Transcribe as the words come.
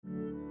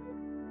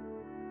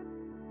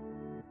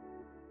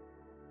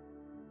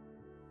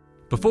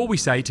Before we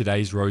say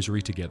today's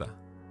rosary together,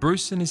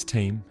 Bruce and his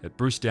team at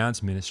Bruce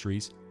Downs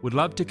Ministries would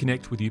love to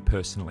connect with you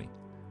personally.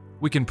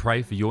 We can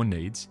pray for your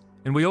needs,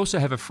 and we also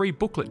have a free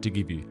booklet to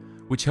give you,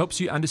 which helps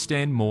you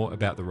understand more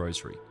about the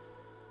rosary.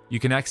 You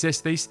can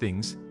access these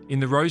things in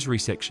the rosary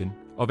section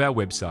of our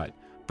website,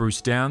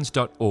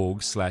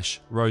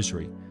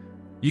 brucedowns.org/rosary.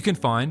 You can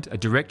find a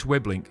direct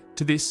web link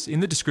to this in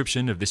the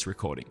description of this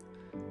recording.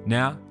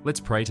 Now, let's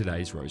pray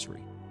today's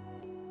rosary.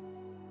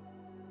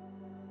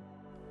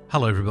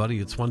 Hello everybody,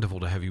 it's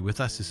wonderful to have you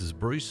with us. This is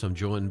Bruce. I'm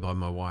joined by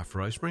my wife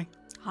Rosemary.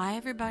 Hi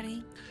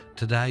everybody.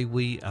 Today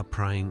we are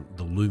praying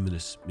the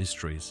luminous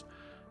mysteries.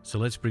 So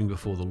let's bring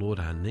before the Lord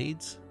our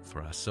needs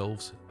for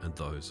ourselves and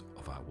those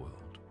of our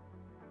world.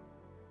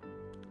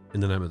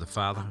 In the name of the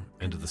Father,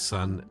 and of the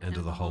Son, and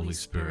of the Holy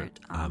Spirit.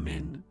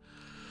 Amen.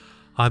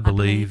 I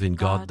believe in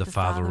God the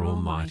Father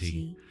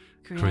Almighty,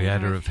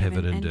 Creator of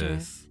heaven and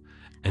earth,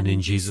 and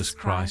in Jesus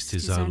Christ,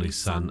 His only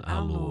Son,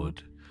 our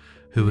Lord,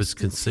 who was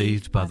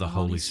conceived by the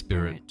Holy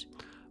Spirit,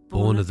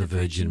 born of the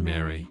Virgin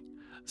Mary,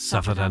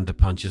 suffered under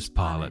Pontius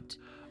Pilate,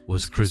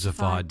 was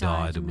crucified,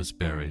 died, and was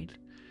buried.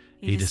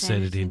 He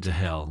descended into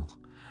hell.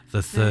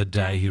 The third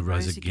day He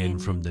rose again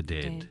from the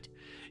dead.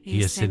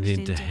 He ascended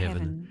into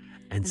heaven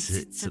and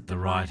sits at the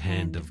right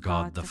hand of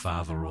God the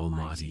Father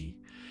Almighty.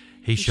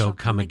 He shall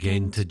come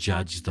again to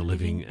judge the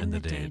living and the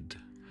dead.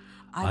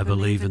 I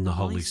believe in the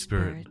Holy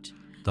Spirit,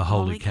 the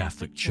Holy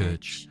Catholic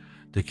Church,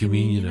 the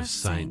communion of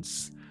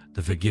saints,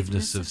 the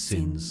forgiveness of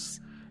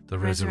sins, the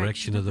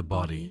resurrection of the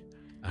body,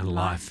 and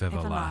life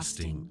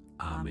everlasting.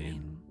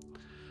 Amen.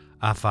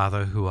 Our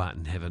Father, who art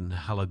in heaven,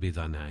 hallowed be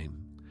thy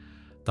name.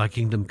 Thy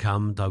kingdom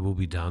come, thy will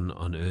be done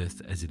on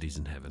earth as it is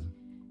in heaven.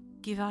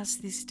 Give us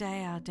this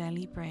day our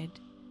daily bread,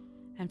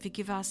 and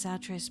forgive us our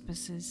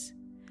trespasses,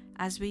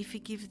 as we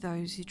forgive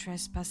those who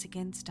trespass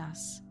against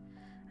us.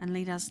 And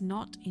lead us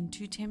not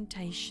into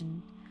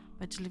temptation,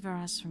 but deliver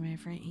us from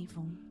every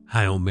evil.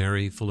 Hail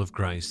Mary, full of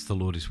grace, the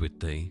Lord is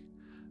with thee.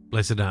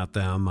 Blessed art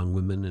thou among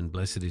women, and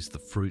blessed is the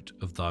fruit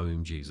of thy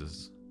womb,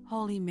 Jesus.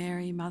 Holy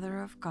Mary,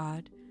 Mother of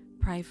God,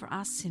 pray for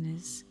us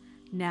sinners,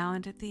 now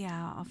and at the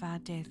hour of our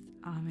death.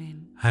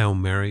 Amen. Hail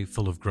Mary,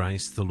 full of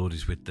grace, the Lord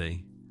is with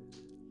thee.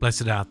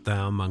 Blessed art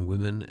thou among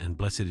women, and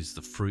blessed is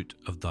the fruit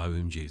of thy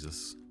womb,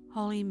 Jesus.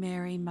 Holy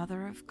Mary,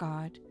 Mother of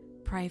God,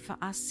 pray for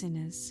us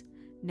sinners,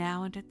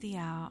 now and at the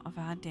hour of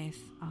our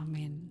death.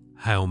 Amen.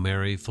 Hail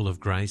Mary, full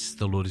of grace,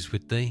 the Lord is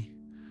with thee.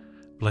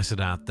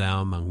 Blessed art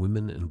thou among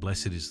women, and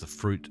blessed is the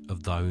fruit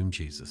of thy womb,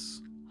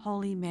 Jesus.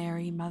 Holy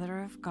Mary,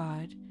 Mother of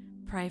God,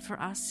 pray for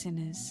us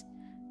sinners,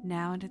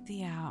 now and at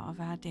the hour of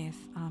our death.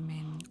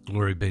 Amen.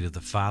 Glory be to the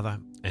Father,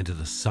 and to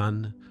the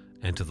Son,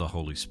 and to the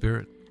Holy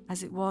Spirit.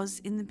 As it was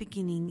in the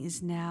beginning,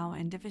 is now,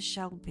 and ever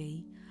shall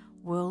be,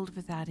 world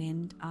without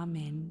end.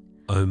 Amen.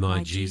 O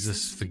my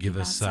Jesus, forgive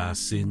us our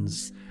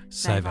sins,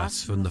 save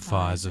us from the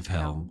fires of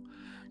hell.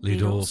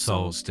 Lead all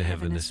souls to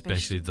heaven,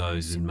 especially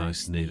those in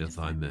most need of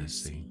thy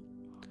mercy.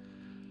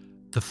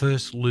 The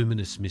first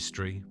luminous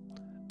mystery,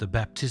 the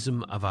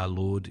baptism of our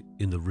Lord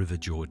in the river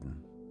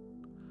Jordan.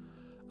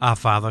 Our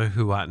Father,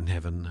 who art in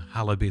heaven,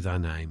 hallowed be thy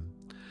name.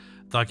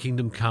 Thy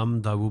kingdom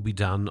come, thy will be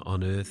done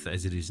on earth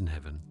as it is in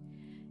heaven.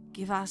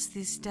 Give us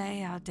this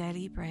day our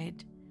daily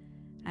bread,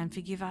 and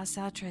forgive us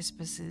our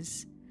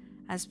trespasses,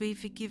 as we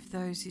forgive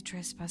those who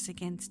trespass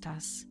against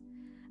us.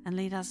 And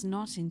lead us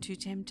not into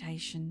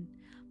temptation,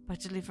 but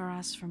deliver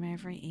us from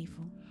every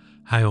evil.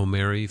 Hail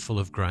Mary, full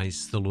of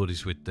grace, the Lord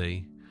is with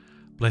thee.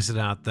 Blessed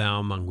art thou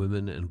among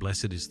women, and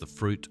blessed is the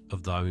fruit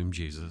of thy womb,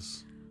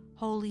 Jesus.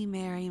 Holy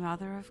Mary,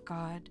 Mother of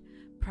God,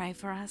 pray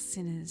for us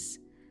sinners,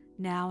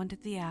 now and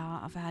at the hour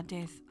of our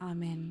death.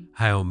 Amen.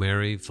 Hail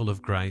Mary, full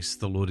of grace,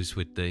 the Lord is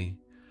with thee.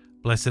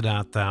 Blessed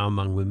art thou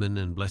among women,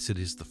 and blessed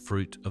is the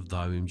fruit of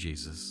thy womb,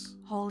 Jesus.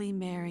 Holy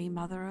Mary,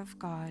 Mother of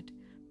God,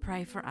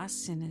 pray for us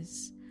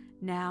sinners,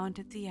 now and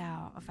at the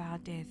hour of our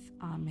death.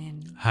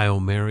 Amen. Hail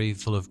Mary,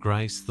 full of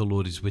grace, the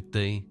Lord is with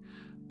thee.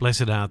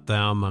 Blessed art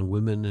thou among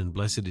women, and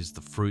blessed is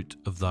the fruit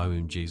of thy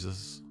womb,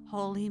 Jesus.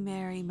 Holy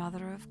Mary,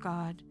 Mother of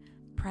God,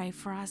 pray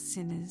for us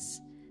sinners,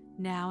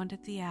 now and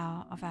at the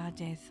hour of our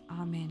death.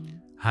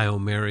 Amen. Hail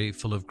Mary,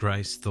 full of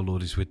grace, the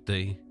Lord is with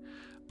thee.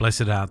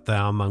 Blessed art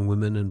thou among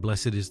women, and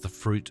blessed is the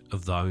fruit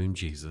of thy womb,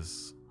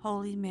 Jesus.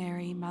 Holy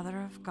Mary,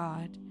 Mother of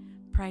God,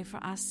 pray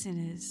for us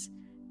sinners,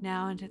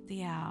 now and at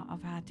the hour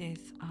of our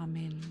death.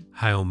 Amen.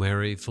 Hail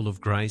Mary, full of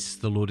grace,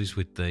 the Lord is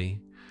with thee.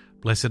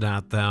 Blessed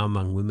art thou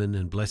among women,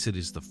 and blessed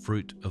is the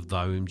fruit of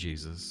thy womb,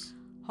 Jesus.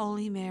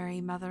 Holy Mary,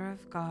 Mother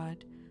of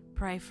God,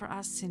 pray for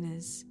us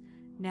sinners,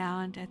 now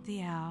and at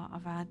the hour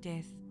of our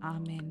death.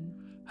 Amen.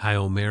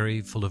 Hail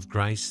Mary, full of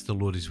grace, the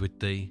Lord is with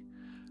thee.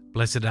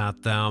 Blessed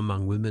art thou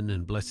among women,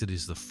 and blessed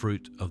is the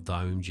fruit of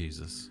thy womb,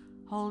 Jesus.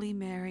 Holy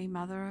Mary,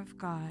 Mother of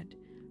God,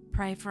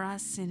 pray for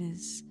us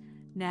sinners,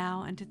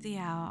 now and at the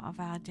hour of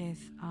our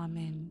death.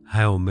 Amen.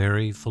 Hail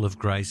Mary, full of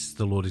grace,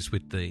 the Lord is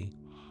with thee.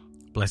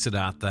 Blessed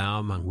art thou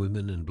among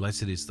women, and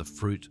blessed is the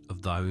fruit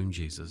of thy womb,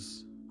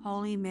 Jesus.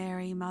 Holy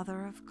Mary,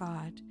 Mother of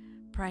God,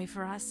 pray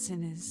for us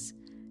sinners,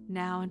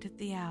 now and at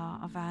the hour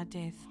of our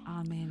death.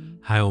 Amen.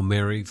 Hail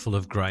Mary, full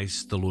of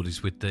grace, the Lord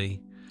is with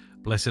thee.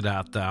 Blessed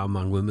art thou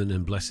among women,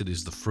 and blessed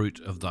is the fruit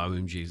of thy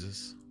womb,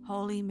 Jesus.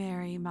 Holy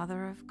Mary,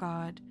 Mother of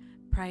God,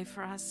 pray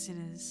for us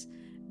sinners,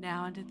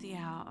 now and at the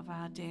hour of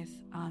our death.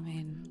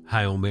 Amen.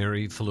 Hail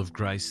Mary, full of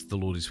grace, the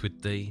Lord is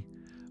with thee.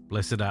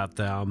 Blessed art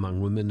thou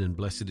among women, and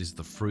blessed is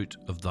the fruit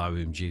of thy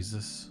womb,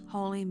 Jesus.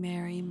 Holy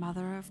Mary,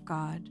 Mother of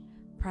God,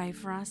 pray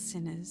for us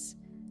sinners,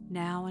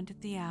 now and at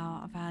the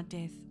hour of our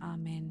death.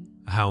 Amen.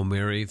 Hail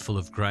Mary, full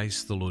of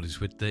grace, the Lord is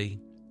with thee.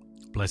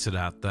 Blessed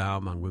art thou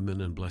among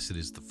women, and blessed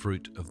is the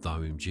fruit of thy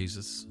womb,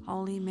 Jesus.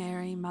 Holy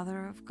Mary,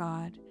 Mother of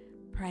God,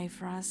 pray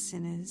for us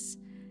sinners,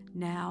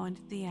 now and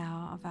at the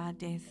hour of our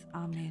death.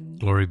 Amen.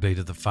 Glory be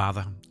to the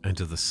Father, and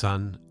to the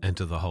Son, and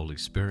to the Holy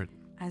Spirit.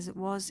 As it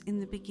was in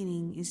the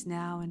beginning, is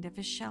now, and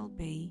ever shall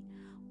be,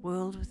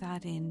 world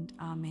without end.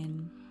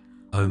 Amen.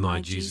 O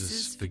my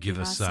Jesus, forgive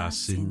us our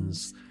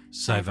sins,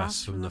 save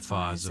us from the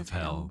fires of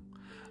hell.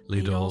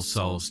 Lead all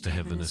souls to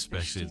heaven,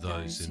 especially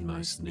those in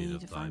most need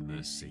of thy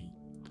mercy.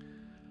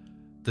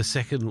 The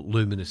second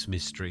luminous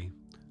mystery,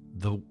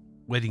 the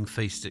wedding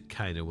feast at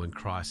Cana when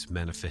Christ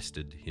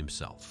manifested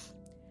himself.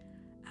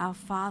 Our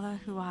Father,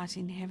 who art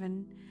in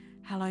heaven,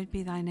 hallowed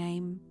be thy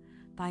name.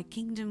 Thy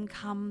kingdom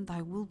come,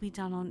 thy will be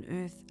done on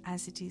earth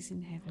as it is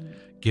in heaven.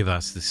 Give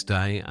us this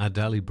day our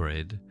daily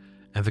bread,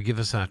 and forgive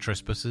us our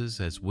trespasses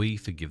as we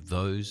forgive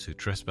those who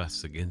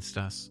trespass against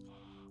us.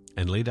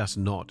 And lead us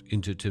not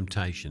into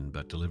temptation,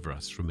 but deliver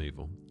us from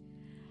evil.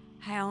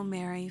 Hail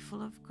Mary,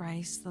 full of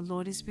grace, the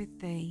Lord is with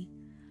thee.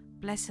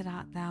 Blessed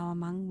art thou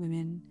among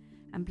women,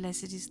 and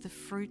blessed is the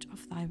fruit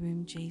of thy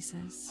womb,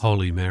 Jesus.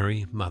 Holy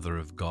Mary, Mother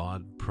of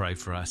God, pray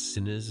for us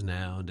sinners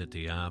now and at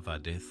the hour of our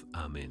death.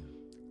 Amen.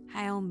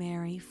 Hail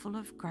Mary, full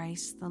of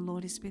grace, the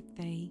Lord is with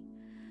thee.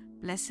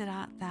 Blessed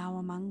art thou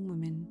among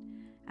women,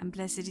 and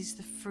blessed is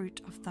the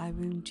fruit of thy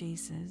womb,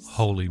 Jesus.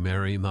 Holy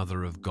Mary,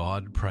 Mother of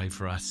God, pray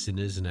for us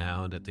sinners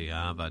now and at the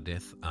hour of our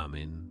death.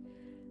 Amen.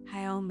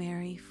 Hail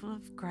Mary, full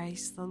of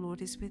grace, the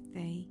Lord is with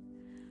thee.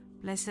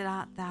 Blessed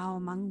art thou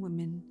among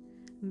women,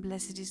 and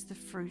blessed is the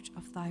fruit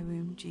of thy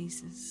womb,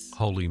 Jesus.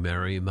 Holy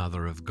Mary,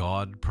 Mother of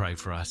God, pray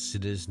for us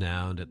sinners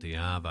now and at the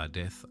hour of our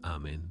death.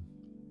 Amen.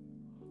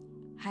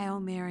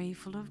 Hail Mary,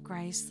 full of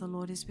grace, the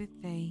Lord is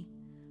with thee.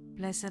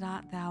 Blessed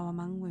art thou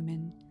among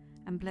women,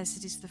 and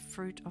blessed is the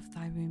fruit of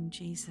thy womb,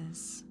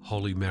 Jesus.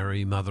 Holy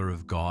Mary, Mother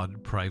of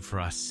God, pray for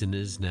us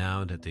sinners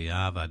now and at the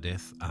hour of our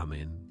death.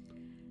 Amen.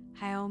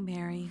 Hail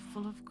Mary,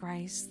 full of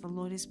grace, the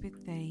Lord is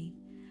with thee.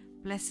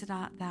 Blessed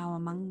art thou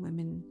among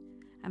women,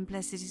 and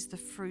blessed is the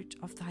fruit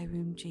of thy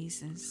womb,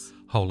 Jesus.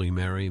 Holy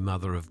Mary,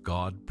 Mother of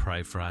God,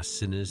 pray for us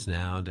sinners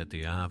now and at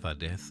the hour of our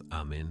death.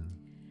 Amen.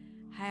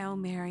 Hail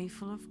Mary,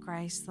 full of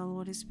grace, the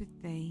Lord is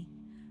with thee.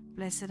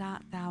 Blessed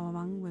art thou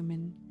among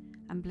women,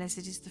 and blessed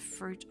is the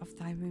fruit of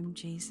thy womb,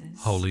 Jesus.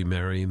 Holy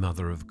Mary,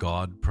 Mother of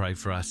God, pray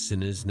for us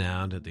sinners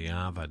now and at the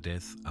hour of our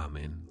death.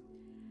 Amen.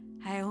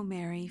 Hail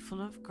Mary,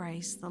 full of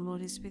grace, the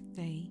Lord is with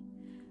thee.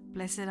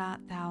 Blessed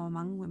art thou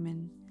among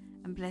women,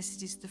 and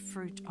blessed is the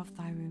fruit of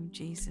thy womb,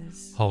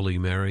 Jesus. Holy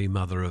Mary,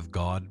 Mother of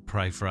God,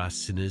 pray for us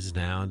sinners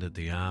now and at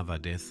the hour of our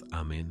death.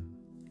 Amen.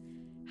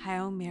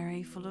 Hail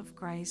Mary, full of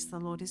grace, the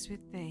Lord is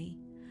with thee.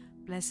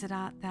 Blessed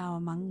art thou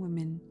among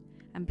women,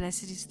 and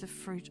blessed is the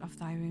fruit of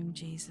thy womb,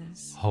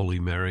 Jesus. Holy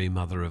Mary,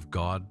 Mother of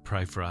God,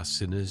 pray for us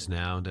sinners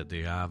now and at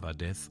the hour of our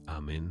death.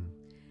 Amen.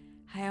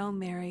 Hail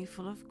Mary,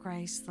 full of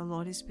grace, the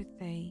Lord is with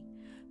thee.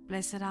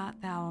 Blessed art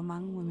thou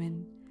among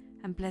women,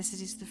 and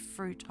blessed is the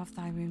fruit of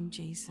thy womb,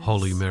 Jesus.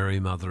 Holy Mary,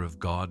 Mother of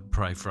God,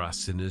 pray for us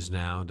sinners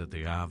now and at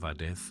the hour of our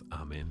death.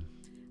 Amen.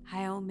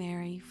 Hail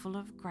Mary, full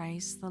of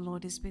grace, the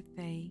Lord is with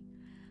thee.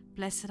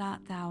 Blessed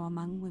art thou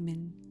among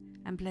women,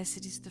 and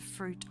blessed is the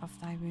fruit of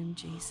thy womb,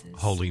 Jesus.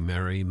 Holy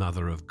Mary,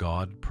 Mother of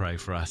God, pray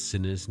for us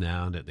sinners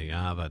now and at the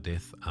hour of our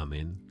death.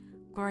 Amen.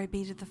 Glory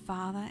be to the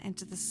Father, and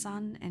to the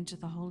Son, and to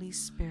the Holy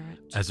Spirit.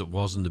 As it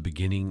was in the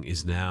beginning,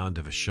 is now, and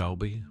ever shall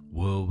be,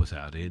 world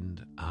without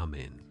end.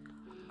 Amen.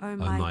 O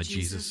my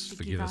Jesus,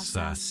 forgive us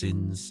our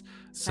sins,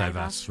 save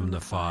us from the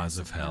fires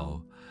of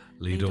hell.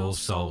 Lead all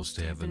souls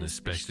to heaven,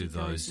 especially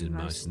those in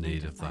most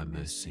need of thy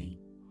mercy.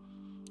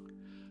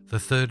 The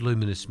third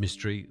luminous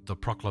mystery, the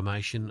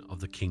proclamation of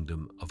the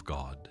kingdom of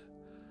God.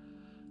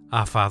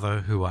 Our Father,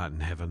 who art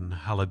in heaven,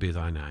 hallowed be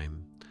thy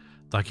name.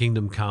 Thy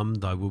kingdom come,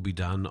 thy will be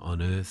done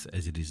on earth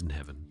as it is in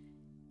heaven.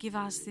 Give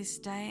us this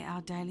day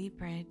our daily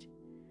bread,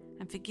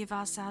 and forgive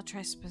us our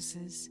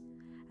trespasses,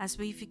 as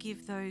we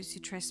forgive those who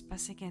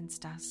trespass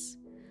against us.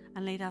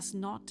 And lead us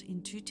not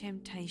into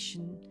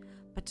temptation,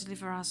 but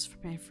deliver us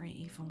from every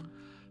evil.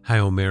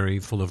 Hail Mary,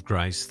 full of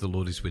grace, the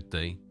Lord is with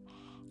thee.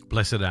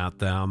 Blessed art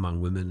thou among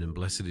women, and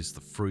blessed is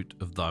the fruit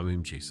of thy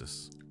womb,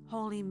 Jesus.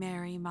 Holy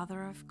Mary,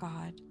 Mother of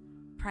God,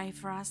 pray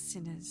for us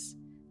sinners,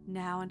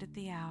 now and at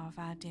the hour of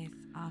our death.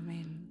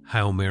 Amen.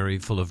 Hail Mary,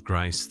 full of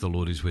grace, the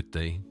Lord is with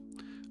thee.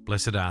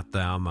 Blessed art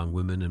thou among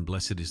women, and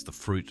blessed is the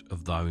fruit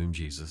of thy womb,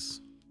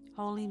 Jesus.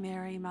 Holy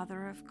Mary,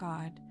 Mother of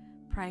God,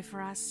 pray for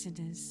us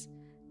sinners,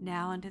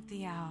 now and at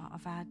the hour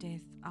of our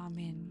death.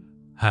 Amen.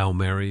 Hail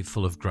Mary,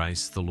 full of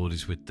grace, the Lord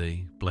is with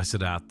thee.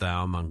 Blessed art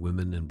thou among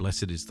women, and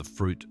blessed is the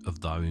fruit of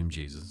thy womb,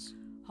 Jesus.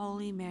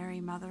 Holy Mary,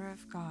 Mother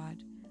of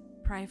God,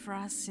 pray for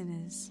us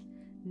sinners,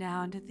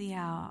 now and at the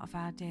hour of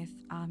our death.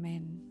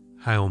 Amen.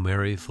 Hail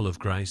Mary, full of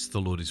grace,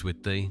 the Lord is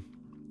with thee.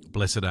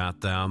 Blessed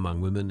art thou among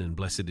women, and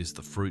blessed is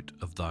the fruit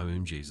of thy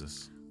womb,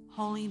 Jesus.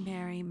 Holy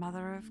Mary,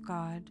 Mother of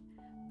God,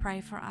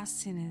 pray for us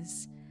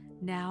sinners,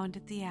 now and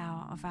at the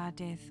hour of our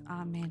death.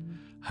 Amen.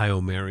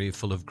 Hail Mary,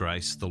 full of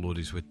grace, the Lord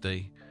is with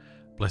thee.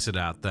 Blessed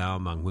art thou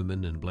among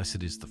women, and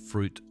blessed is the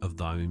fruit of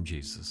thy womb,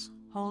 Jesus.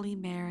 Holy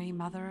Mary,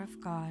 Mother of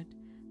God,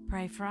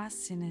 pray for us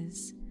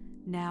sinners,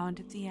 now and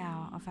at the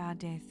hour of our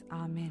death.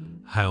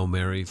 Amen. Hail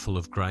Mary, full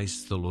of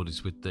grace, the Lord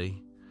is with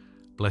thee.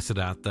 Blessed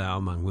art thou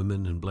among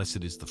women, and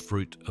blessed is the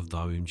fruit of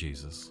thy womb,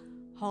 Jesus.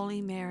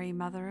 Holy Mary,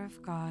 Mother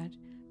of God,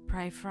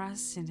 pray for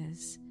us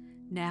sinners,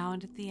 now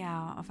and at the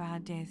hour of our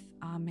death.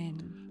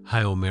 Amen.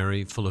 Hail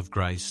Mary, full of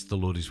grace, the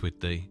Lord is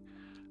with thee.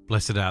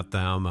 Blessed art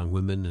thou among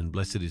women, and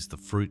blessed is the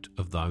fruit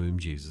of thy womb,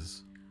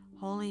 Jesus.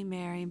 Holy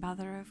Mary,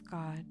 Mother of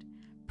God,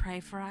 pray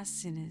for us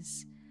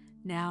sinners,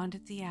 now and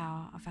at the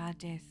hour of our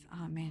death.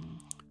 Amen.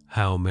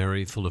 Hail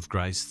Mary, full of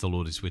grace, the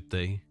Lord is with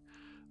thee.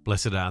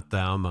 Blessed art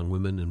thou among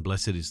women, and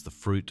blessed is the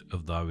fruit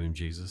of thy womb,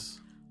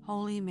 Jesus.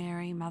 Holy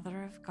Mary,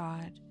 Mother of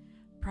God,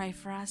 pray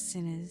for us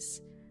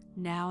sinners,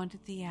 now and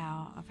at the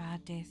hour of our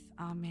death.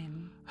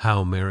 Amen.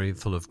 Hail Mary,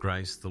 full of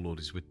grace, the Lord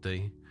is with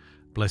thee.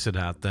 Blessed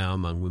art thou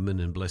among women,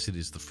 and blessed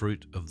is the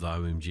fruit of thy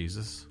womb,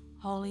 Jesus.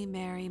 Holy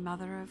Mary,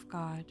 Mother of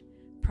God,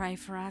 pray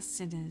for us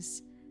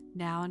sinners,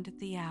 now and at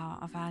the hour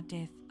of our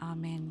death.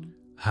 Amen.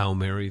 Hail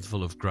Mary,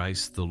 full of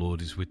grace, the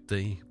Lord is with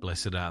thee.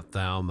 Blessed art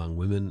thou among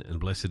women, and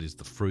blessed is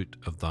the fruit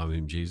of thy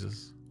womb,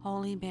 Jesus.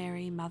 Holy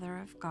Mary, Mother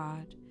of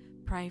God,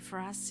 pray for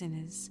us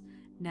sinners,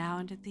 now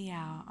and at the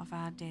hour of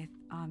our death.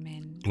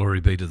 Amen.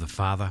 Glory be to the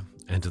Father,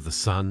 and to the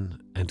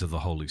Son, and to the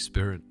Holy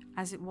Spirit.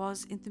 As it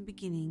was in the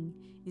beginning,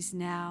 is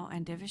now,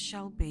 and ever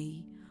shall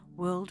be,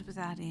 world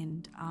without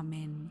end.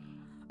 Amen.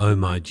 O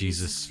my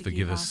Jesus,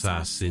 forgive us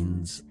our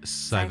sins,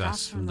 save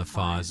us from the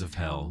fires of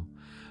hell.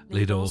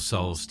 Lead all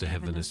souls to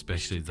heaven,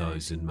 especially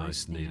those in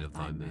most need of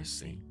thy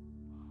mercy.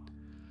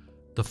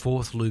 The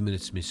fourth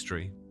luminous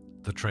mystery,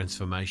 the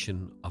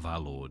transformation of our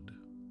Lord.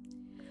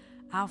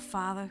 Our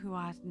Father, who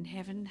art in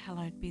heaven,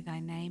 hallowed be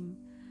thy name.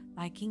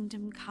 Thy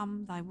kingdom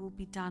come, thy will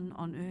be done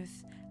on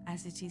earth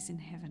as it is in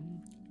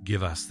heaven.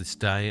 Give us this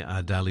day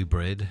our daily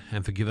bread,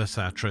 and forgive us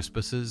our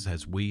trespasses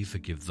as we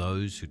forgive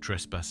those who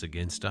trespass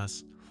against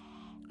us.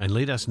 And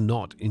lead us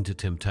not into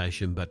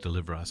temptation, but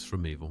deliver us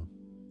from evil.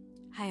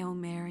 Hail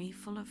Mary,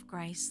 full of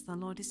grace, the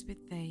Lord is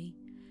with thee.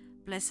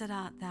 Blessed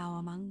art thou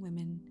among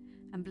women,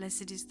 and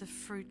blessed is the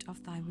fruit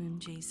of thy womb,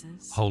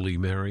 Jesus. Holy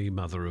Mary,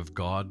 Mother of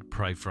God,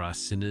 pray for us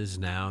sinners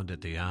now and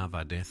at the hour of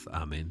our death.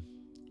 Amen.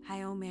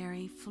 Hail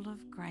Mary, full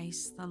of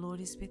grace, the Lord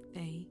is with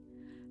thee.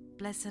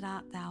 Blessed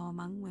art thou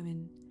among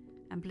women,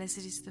 and blessed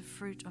is the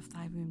fruit of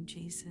thy womb,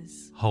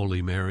 Jesus.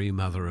 Holy Mary,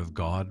 Mother of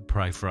God,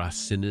 pray for us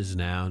sinners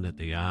now and at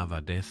the hour of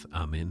our death.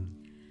 Amen.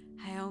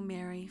 Hail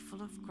Mary,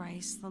 full of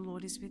grace, the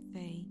Lord is with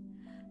thee.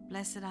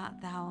 Blessed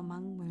art thou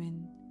among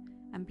women,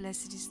 and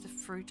blessed is the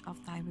fruit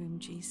of thy womb,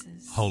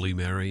 Jesus. Holy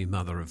Mary,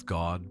 Mother of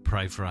God,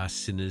 pray for us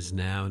sinners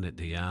now and at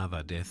the hour of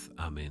our death.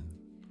 Amen.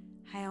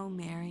 Hail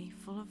Mary,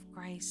 full of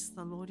grace,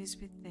 the Lord is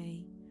with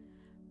thee.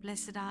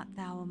 Blessed art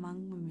thou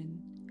among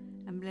women,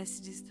 and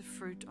blessed is the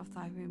fruit of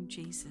thy womb,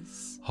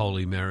 Jesus.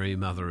 Holy Mary,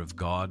 Mother of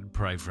God,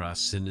 pray for us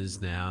sinners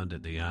now and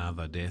at the hour of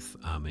our death.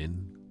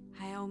 Amen.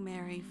 Hail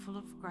Mary, full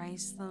of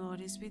grace, the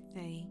Lord is with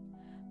thee.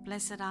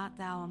 Blessed art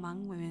thou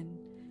among women,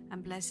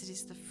 and blessed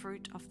is the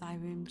fruit of thy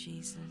womb,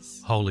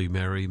 Jesus. Holy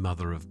Mary,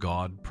 Mother of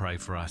God, pray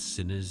for us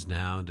sinners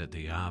now and at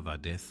the hour of our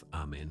death.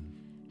 Amen.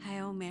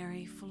 Hail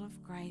Mary, full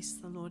of grace,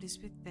 the Lord is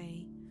with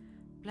thee.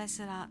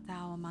 Blessed art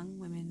thou among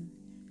women,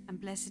 and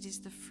blessed is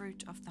the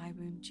fruit of thy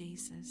womb,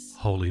 Jesus.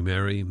 Holy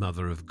Mary,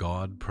 Mother of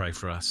God, pray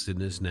for us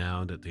sinners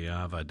now and at the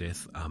hour of our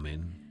death.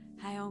 Amen.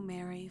 Hail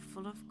Mary,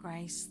 full of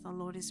grace, the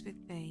Lord is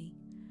with thee.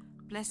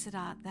 Blessed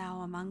art thou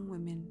among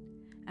women,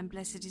 and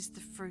blessed is the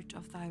fruit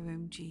of thy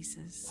womb,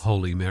 Jesus.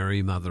 Holy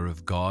Mary, Mother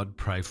of God,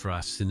 pray for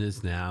us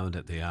sinners now and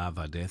at the hour of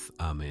our death.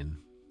 Amen.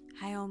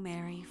 Hail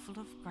Mary, full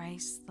of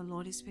grace, the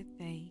Lord is with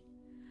thee.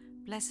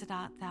 Blessed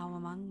art thou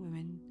among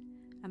women,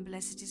 and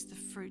blessed is the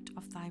fruit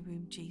of thy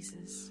womb,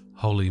 Jesus.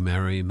 Holy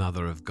Mary,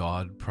 Mother of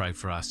God, pray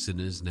for us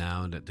sinners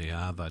now and at the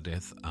hour of our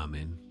death.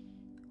 Amen.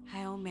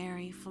 Hail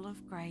Mary, full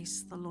of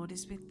grace, the Lord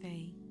is with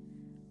thee.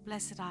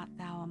 Blessed art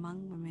thou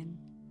among women,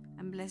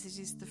 and blessed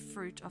is the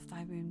fruit of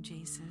thy womb,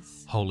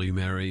 Jesus. Holy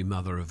Mary,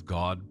 Mother of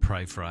God,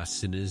 pray for us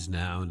sinners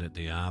now and at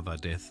the hour of our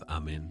death.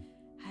 Amen.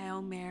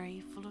 Hail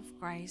Mary, full of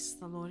grace,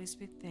 the Lord is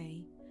with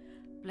thee.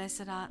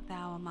 Blessed art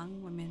thou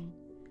among women,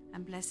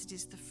 and blessed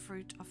is the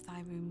fruit of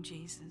thy womb,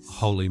 Jesus.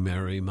 Holy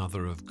Mary,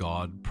 Mother of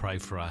God, pray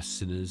for us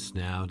sinners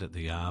now and at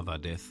the hour of our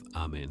death.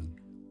 Amen.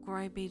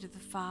 Glory be to the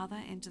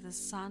Father, and to the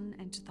Son,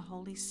 and to the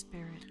Holy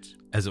Spirit.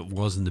 As it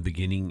was in the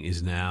beginning,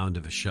 is now, and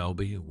ever shall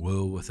be,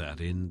 world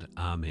without end.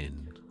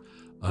 Amen.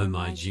 O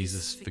my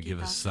Jesus,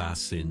 forgive us our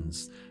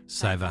sins,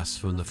 save us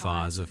from the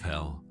fires of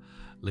hell.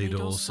 Lead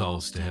all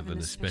souls to heaven,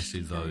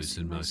 especially those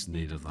in most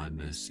need of thy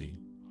mercy.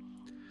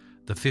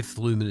 The fifth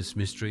luminous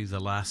mystery, the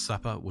Last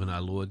Supper, when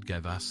our Lord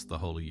gave us the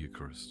Holy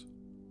Eucharist.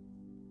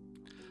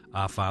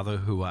 Our Father,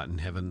 who art in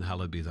heaven,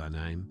 hallowed be thy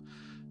name.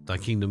 Thy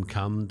kingdom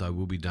come, thy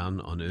will be done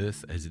on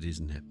earth as it is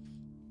in heaven.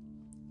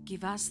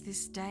 Give us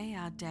this day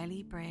our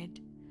daily bread,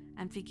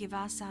 and forgive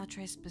us our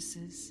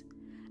trespasses,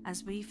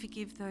 as we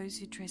forgive those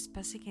who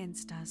trespass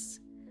against us.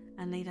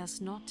 And lead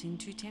us not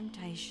into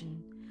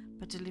temptation,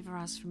 but deliver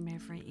us from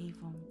every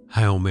evil.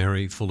 Hail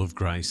Mary, full of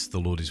grace, the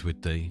Lord is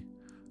with thee.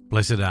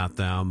 Blessed art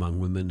thou among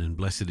women, and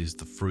blessed is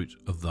the fruit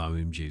of thy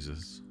womb,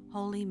 Jesus.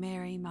 Holy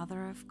Mary,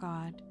 Mother of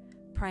God,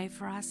 pray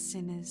for us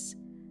sinners,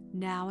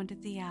 now and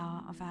at the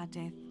hour of our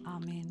death.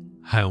 Amen.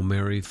 Hail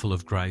Mary, full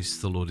of grace,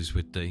 the Lord is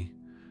with thee.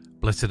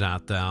 Blessed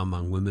art thou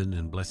among women,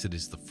 and blessed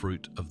is the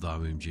fruit of thy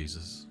womb,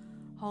 Jesus.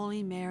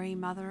 Holy Mary,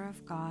 Mother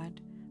of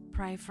God,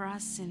 pray for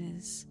us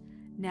sinners,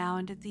 now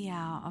and at the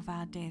hour of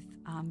our death.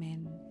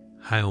 Amen.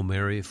 Hail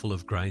Mary, full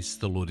of grace,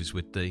 the Lord is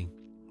with thee.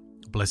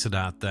 Blessed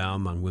art thou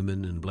among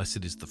women, and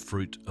blessed is the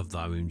fruit of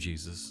thy womb,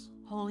 Jesus.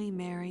 Holy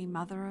Mary,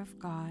 Mother of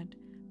God,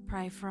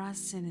 pray for us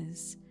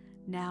sinners,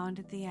 now and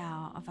at the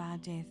hour of our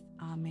death.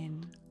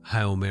 Amen.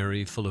 Hail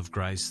Mary, full of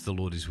grace, the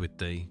Lord is with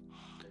thee.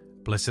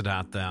 Blessed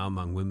art thou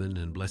among women,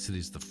 and blessed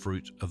is the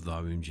fruit of thy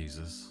womb,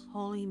 Jesus.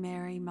 Holy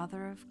Mary,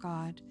 Mother of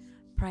God,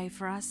 pray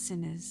for us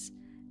sinners,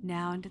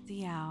 now and at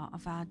the hour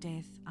of our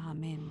death.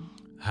 Amen.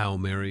 Hail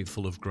Mary,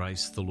 full of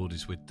grace, the Lord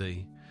is with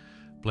thee.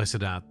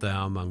 Blessed art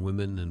thou among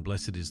women, and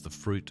blessed is the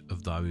fruit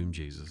of thy womb,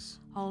 Jesus.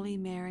 Holy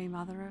Mary,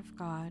 Mother of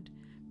God,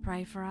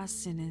 pray for us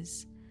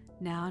sinners,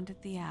 now and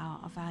at the hour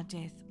of our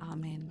death.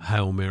 Amen.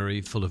 Hail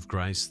Mary, full of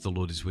grace, the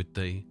Lord is with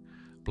thee.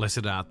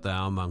 Blessed art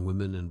thou among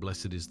women, and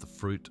blessed is the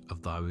fruit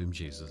of thy womb,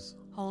 Jesus.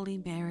 Holy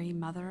Mary,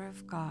 Mother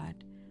of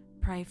God,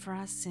 pray for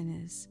us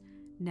sinners,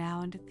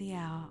 now and at the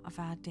hour of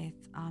our death.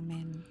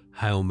 Amen.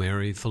 Hail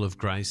Mary, full of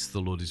grace,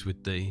 the Lord is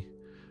with thee.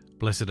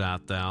 Blessed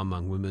art thou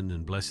among women,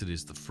 and blessed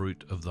is the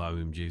fruit of thy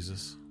womb,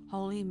 Jesus.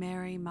 Holy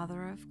Mary,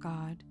 Mother of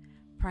God,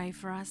 pray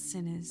for us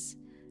sinners,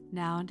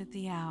 now and at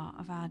the hour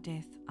of our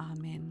death.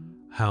 Amen.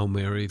 Hail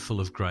Mary,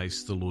 full of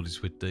grace, the Lord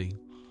is with thee.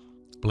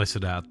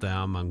 Blessed art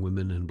thou among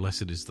women, and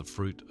blessed is the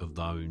fruit of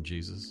thy womb,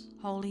 Jesus.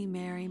 Holy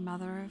Mary,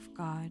 Mother of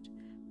God,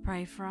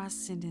 pray for us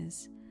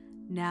sinners,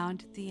 now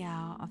and at the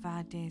hour of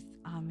our death.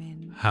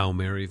 Amen. Hail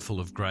Mary, full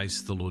of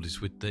grace, the Lord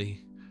is with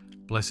thee.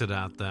 Blessed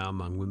art thou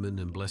among women,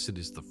 and blessed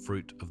is the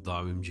fruit of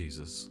thy womb,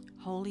 Jesus.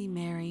 Holy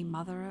Mary,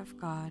 Mother of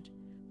God,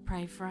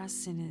 pray for us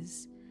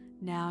sinners,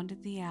 now and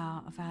at the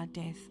hour of our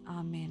death.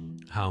 Amen.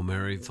 Hail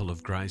Mary, full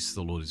of grace,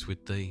 the Lord is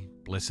with thee.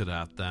 Blessed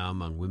art thou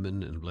among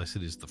women, and blessed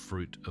is the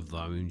fruit of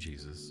thy womb,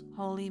 Jesus.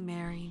 Holy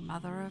Mary,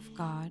 Mother of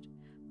God,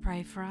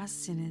 pray for us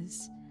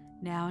sinners,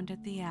 now and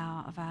at the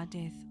hour of our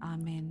death.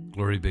 Amen.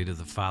 Glory be to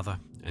the Father,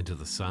 and to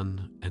the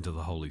Son, and to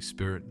the Holy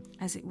Spirit.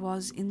 As it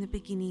was in the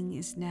beginning,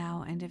 is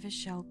now, and ever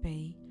shall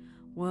be,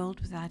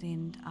 world without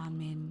end.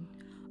 Amen.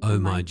 O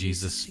my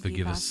Jesus,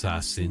 forgive us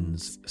our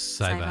sins,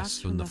 save us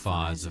from the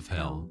fires of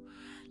hell.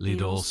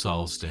 Lead all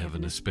souls to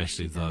heaven,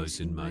 especially those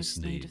in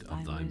most need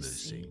of thy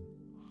mercy.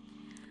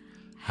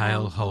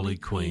 Hail, Holy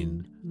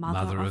Queen,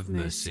 Mother of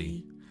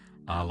Mercy,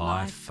 our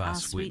life, our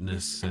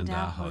sweetness, and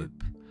our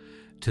hope.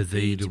 To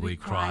thee do we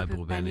cry,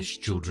 poor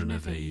banished children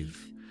of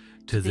Eve.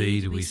 To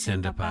thee do we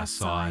send up our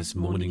sighs,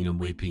 mourning and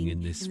weeping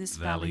in this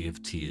valley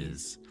of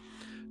tears.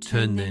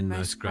 Turn then,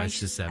 most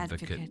gracious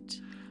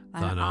Advocate,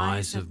 thine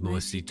eyes of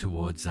mercy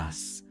towards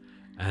us,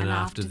 and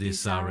after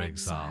this our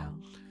exile,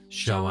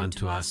 show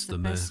unto us the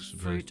merciful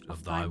fruit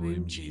of thy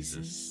womb,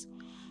 Jesus.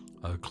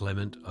 O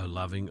clement, O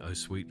loving, O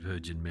sweet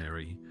Virgin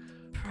Mary,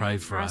 pray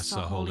for us,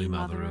 O Holy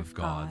Mother of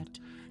God,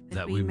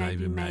 that we may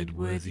be made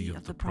worthy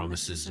of the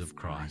promises of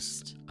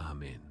Christ.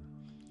 Amen.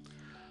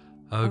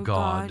 O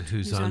God,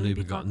 whose only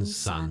begotten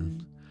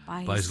Son,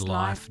 by his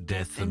life,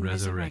 death, and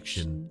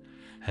resurrection,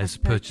 has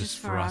purchased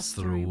for us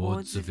the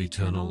rewards of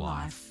eternal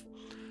life,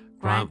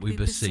 grant, we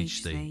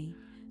beseech thee,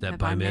 that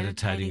by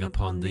meditating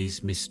upon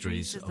these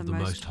mysteries of the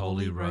most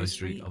holy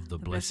rosary of the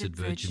Blessed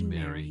Virgin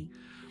Mary,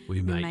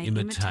 we may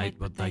imitate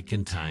what they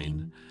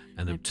contain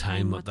and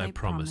obtain what they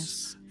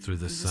promise, through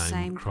the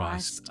same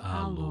Christ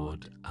our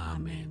Lord.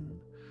 Amen.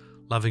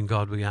 Loving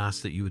God, we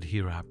ask that you would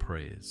hear our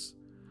prayers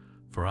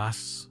for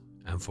us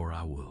and for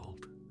our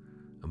world.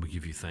 And we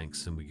give you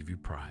thanks and we give you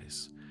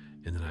praise.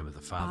 In the name of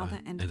the Father,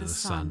 and of the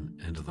Son,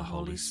 and of the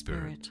Holy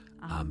Spirit.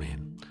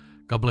 Amen.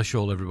 God bless you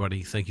all,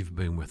 everybody. Thank you for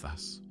being with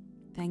us.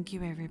 Thank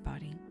you,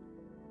 everybody.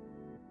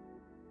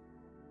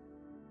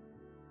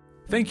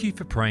 Thank you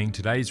for praying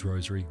today's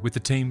rosary with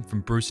the team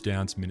from Bruce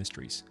Downs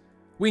Ministries.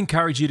 We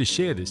encourage you to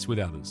share this with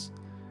others.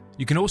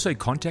 You can also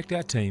contact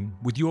our team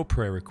with your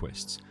prayer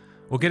requests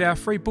or get our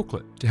free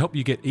booklet to help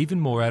you get even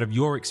more out of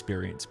your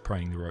experience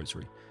praying the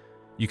rosary.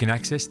 You can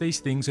access these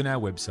things on our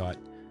website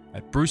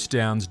at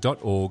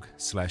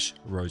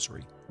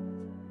brucedowns.org/rosary.